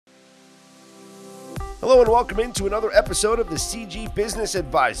Hello and welcome into another episode of the CG Business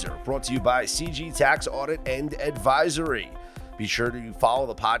Advisor, brought to you by CG Tax Audit and Advisory. Be sure to follow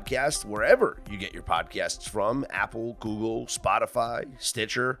the podcast wherever you get your podcasts from: Apple, Google, Spotify,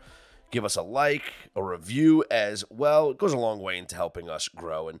 Stitcher. Give us a like, a review as well. It goes a long way into helping us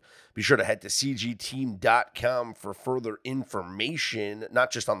grow. And be sure to head to cgteam.com for further information,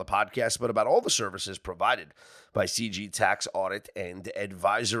 not just on the podcast, but about all the services provided by CG Tax Audit and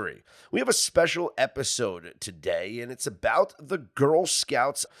Advisory. We have a special episode today, and it's about the Girl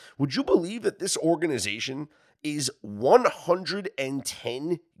Scouts. Would you believe that this organization is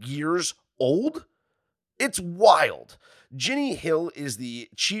 110 years old? It's wild. Ginny Hill is the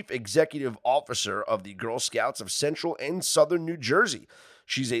Chief Executive Officer of the Girl Scouts of Central and Southern New Jersey.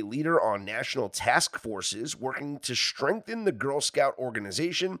 She's a leader on national task forces working to strengthen the Girl Scout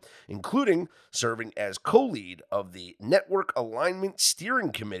organization, including serving as co-lead of the Network Alignment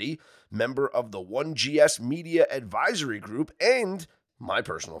Steering Committee, member of the 1GS Media Advisory Group, and my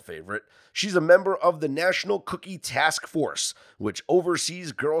personal favorite, she's a member of the National Cookie Task Force, which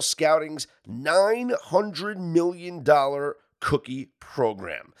oversees Girl Scouting's $900 million cookie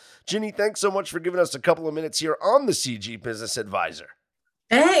program. Ginny, thanks so much for giving us a couple of minutes here on the CG Business Advisor.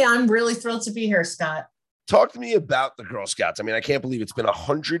 Hey, I'm really thrilled to be here, Scott. Talk to me about the Girl Scouts. I mean, I can't believe it's been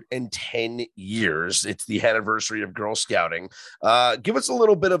 110 years. It's the anniversary of Girl Scouting. Give us a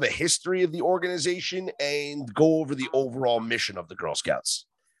little bit of a history of the organization and go over the overall mission of the Girl Scouts.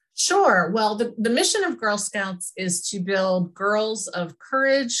 Sure. Well, the mission of Girl Scouts is to build girls of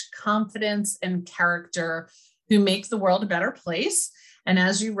courage, confidence, and character who make the world a better place. And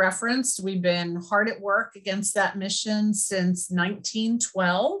as you referenced, we've been hard at work against that mission since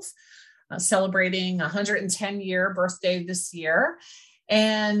 1912. Celebrating 110-year birthday this year.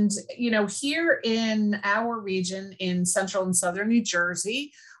 And, here in our region in Central and Southern New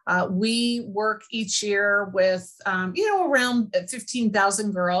Jersey, we work each year with, around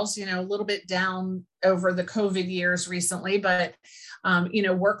 15,000 girls, a little bit down over the COVID years recently, but,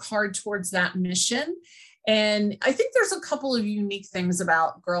 work hard towards that mission. And I think there's a couple of unique things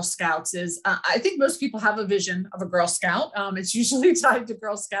about Girl Scouts is I think most people have a vision of a Girl Scout. It's usually tied to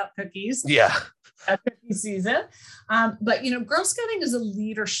Girl Scout cookies. Yeah. At cookie season. But Girl Scouting is a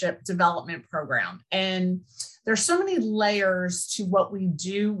leadership development program. And there's so many layers to what we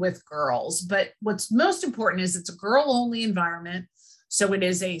do with girls. But what's most important is it's a girl-only environment. So it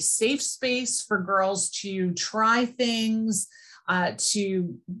is a safe space for girls to try things,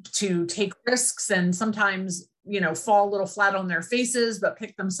 to take risks and sometimes, fall a little flat on their faces, but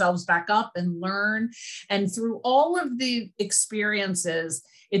pick themselves back up and learn. And through all of the experiences,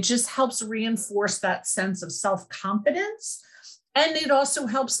 it just helps reinforce that sense of self-confidence. And it also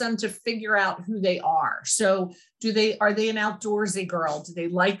helps them to figure out who they are. So are they an outdoorsy girl? Do they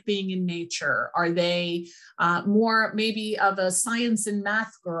like being in nature? Are they more maybe of a science and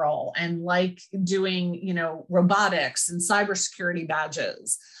math girl and like doing, robotics and cybersecurity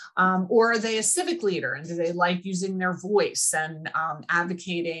badges? Or are they a civic leader and do they like using their voice and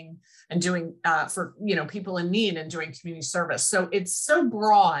advocating and doing for, people in need and doing community service? So it's so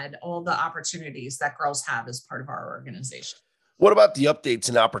broad, all the opportunities that girls have as part of our organization. What about the updates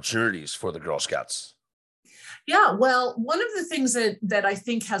and opportunities for the Girl Scouts? Yeah, well, one of the things that I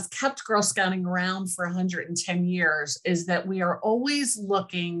think has kept Girl Scouting around for 110 years is that we are always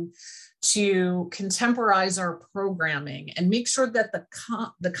looking to contemporize our programming and make sure that the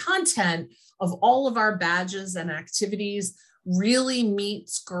content of all of our badges and activities really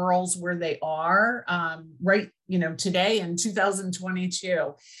meets girls where they are right, today in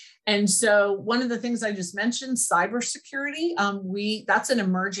 2022. And so one of the things I just mentioned, cybersecurity, that's an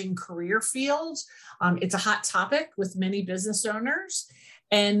emerging career field. It's a hot topic with many business owners,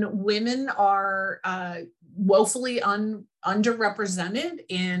 and women are woefully underrepresented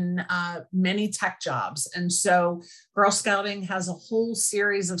in many tech jobs. And so Girl Scouting has a whole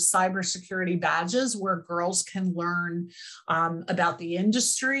series of cybersecurity badges where girls can learn about the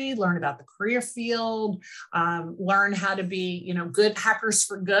industry, learn about the career field, learn how to be, good hackers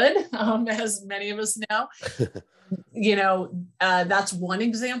for good, as many of us know. That's one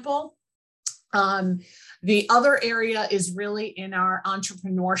example. The other area is really in our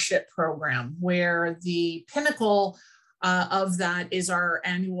entrepreneurship program, where the pinnacle of that is our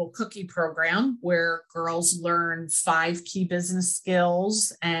annual cookie program, where girls learn 5 key business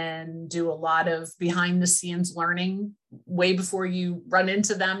skills and do a lot of behind the scenes learning way before you run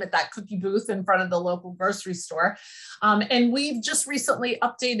into them at that cookie booth in front of the local grocery store. And we've just recently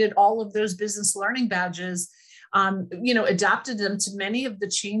updated all of those business learning badges adapted them to many of the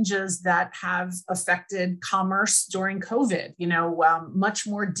changes that have affected commerce during COVID, much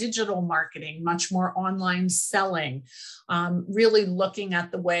more digital marketing, much more online selling, really looking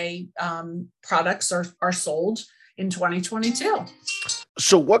at the way products are sold in 2022.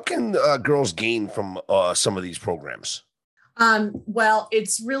 So what can girls gain from some of these programs? Well,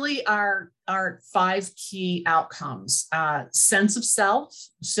 it's really our 5 key outcomes: sense of self.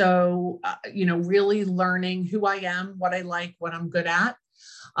 So, really learning who I am, what I like, what I'm good at.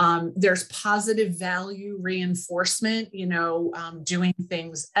 There's positive value reinforcement, doing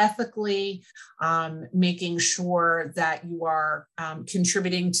things ethically, making sure that you are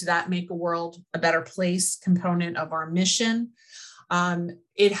contributing to that make a world a better place component of our mission.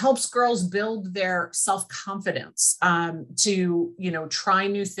 It helps girls build their self-confidence to, try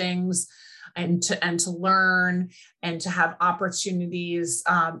new things and to learn and to have opportunities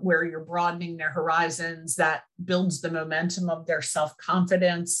where you're broadening their horizons. That builds the momentum of their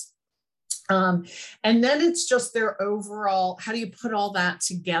self-confidence. And then it's just their overall, how do you put all that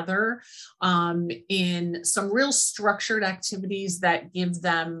together in some real structured activities that give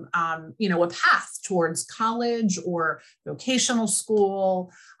them, a path towards college or vocational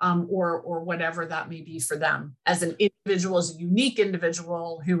school or whatever that may be for them as an individual, as a unique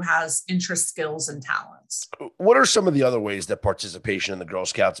individual who has interest, skills, and talents. What are some of the other ways that participation in the Girl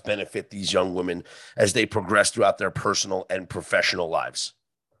Scouts benefit these young women as they progress throughout their personal and professional lives?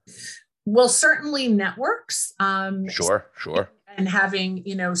 Well, certainly networks. Sure. And having,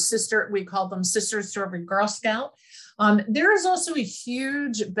 we call them sisters to every Girl Scout. There is also a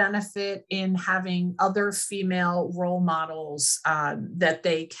huge benefit in having other female role models that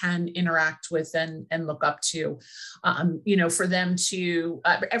they can interact with and look up to, for them to,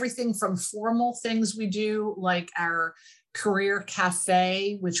 everything from formal things we do, like our Career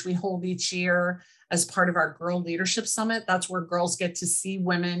Cafe, which we hold each year as part of our Girl Leadership Summit. That's where girls get to see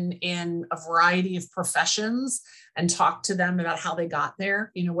women in a variety of professions and talk to them about how they got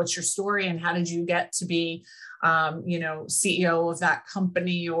there. What's your story and how did you get to be, CEO of that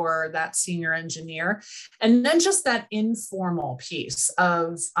company or that senior engineer? And then just that informal piece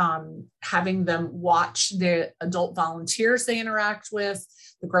of having them watch the adult volunteers they interact with,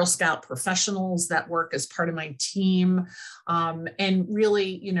 the Girl Scout professionals that work as part of my team, and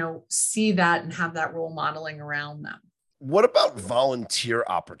really, see that and have that role modeling around them. What about volunteer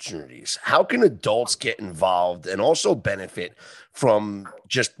opportunities? How can adults get involved and also benefit from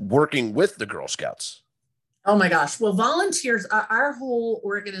just working with the Girl Scouts? Oh my gosh. Well, volunteers, our whole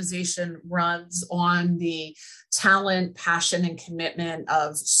organization runs on the talent, passion, and commitment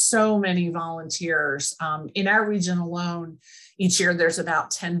of so many volunteers. In our region alone, each year there's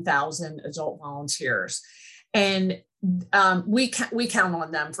about 10,000 adult volunteers. And we count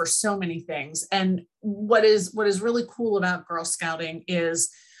on them for so many things. And what is really cool about Girl Scouting is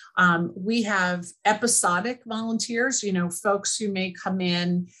we have episodic volunteers, folks who may come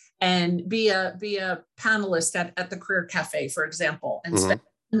in and be a panelist at the Career Cafe, for example, and spend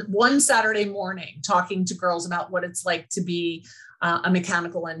one Saturday morning talking to girls about what it's like to be a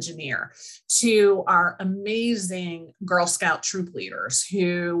mechanical engineer, to our amazing Girl Scout troop leaders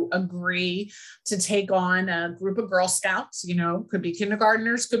who agree to take on a group of Girl Scouts, could be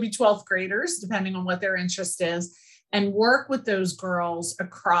kindergartners, could be 12th graders, depending on what their interest is, and work with those girls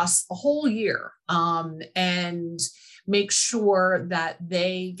across a whole year and make sure that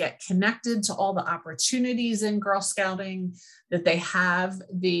they get connected to all the opportunities in Girl Scouting, that they have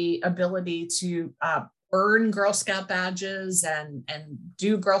the ability to earn Girl Scout badges and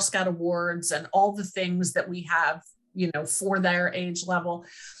do Girl Scout awards and all the things that we have, for their age level.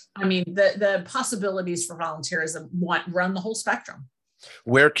 I mean, the possibilities for volunteerism run the whole spectrum.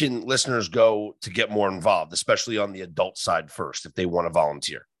 Where can listeners go to get more involved, especially on the adult side first, if they want to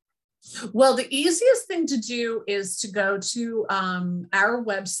volunteer? Well, the easiest thing to do is to go to our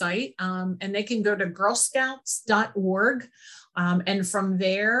website, and they can go to girlscouts.org. And from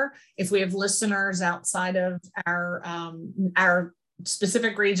there, if we have listeners outside of our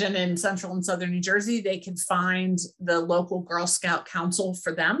specific region in central and southern New Jersey, they can find the local Girl Scout Council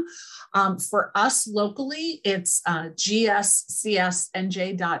for them. For us locally, it's gscsnj.org.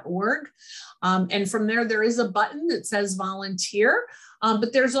 And from there is a button that says volunteer.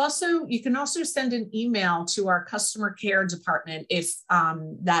 But you can also send an email to our customer care department if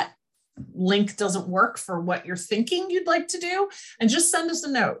that link doesn't work for what you're thinking you'd like to do, and just send us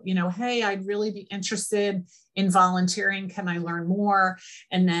a note, hey, I'd really be interested in volunteering. Can I learn more?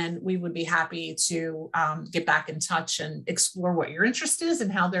 And then we would be happy to get back in touch and explore what your interest is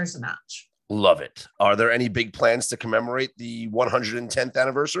and how there's a match. Love it. Are there any big plans to commemorate the 110th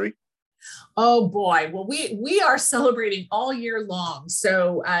anniversary? Oh boy. Well, we are celebrating all year long.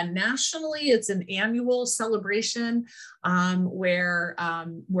 So nationally, it's an annual celebration where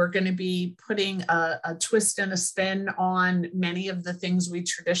we're going to be putting a twist and a spin on many of the things we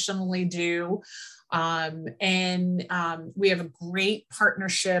traditionally do. We have a great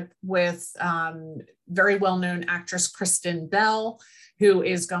partnership with very well-known actress Kristen Bell, who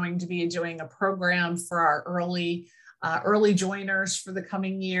is going to be doing a program for our early joiners for the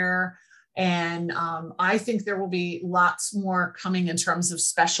coming year. And I think there will be lots more coming in terms of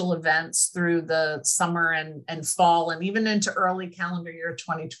special events through the summer and fall and even into early calendar year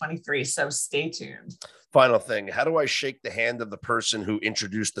 2023. So stay tuned. Final thing, how do I shake the hand of the person who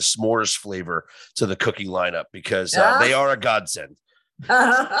introduced the s'mores flavor to the cookie lineup? Because they are a godsend.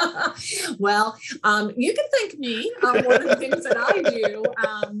 Well, you can thank me. One of the things that I do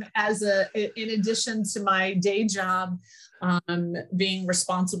in addition to my day job, being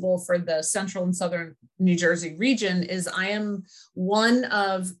responsible for the central and southern New Jersey region, is I am one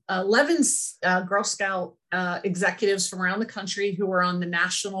of 11 Girl Scout executives from around the country who are on the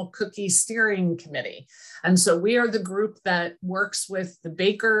National Cookie Steering Committee. And so we are the group that works with the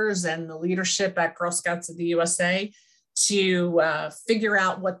bakers and the leadership at Girl Scouts of the USA to figure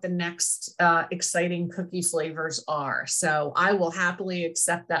out what the next exciting cookie flavors are. So I will happily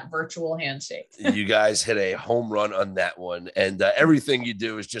accept that virtual handshake. You guys hit a home run on that one. And everything you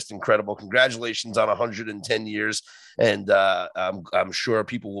do is just incredible. Congratulations on 110 years. And I'm sure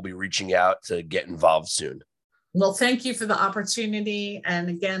people will be reaching out to get involved soon. Well, thank you for the opportunity. And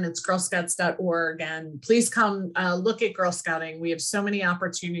again, it's girlscouts.org. And please come look at Girl Scouting. We have so many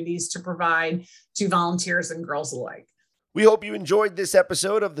opportunities to provide to volunteers and girls alike. We hope you enjoyed this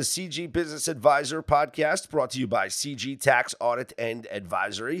episode of the CG Business Advisor podcast, brought to you by CG Tax Audit and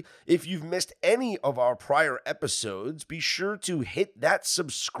Advisory. If you've missed any of our prior episodes, be sure to hit that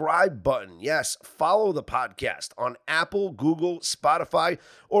subscribe button. Yes, follow the podcast on Apple, Google, Spotify,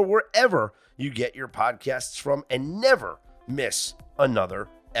 or wherever you get your podcasts from, and never miss another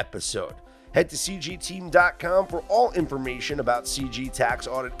episode. Head to cgteam.com for all information about CG Tax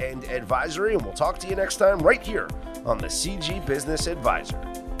Audit and Advisory, and we'll talk to you next time right here on the CG Business Advisor.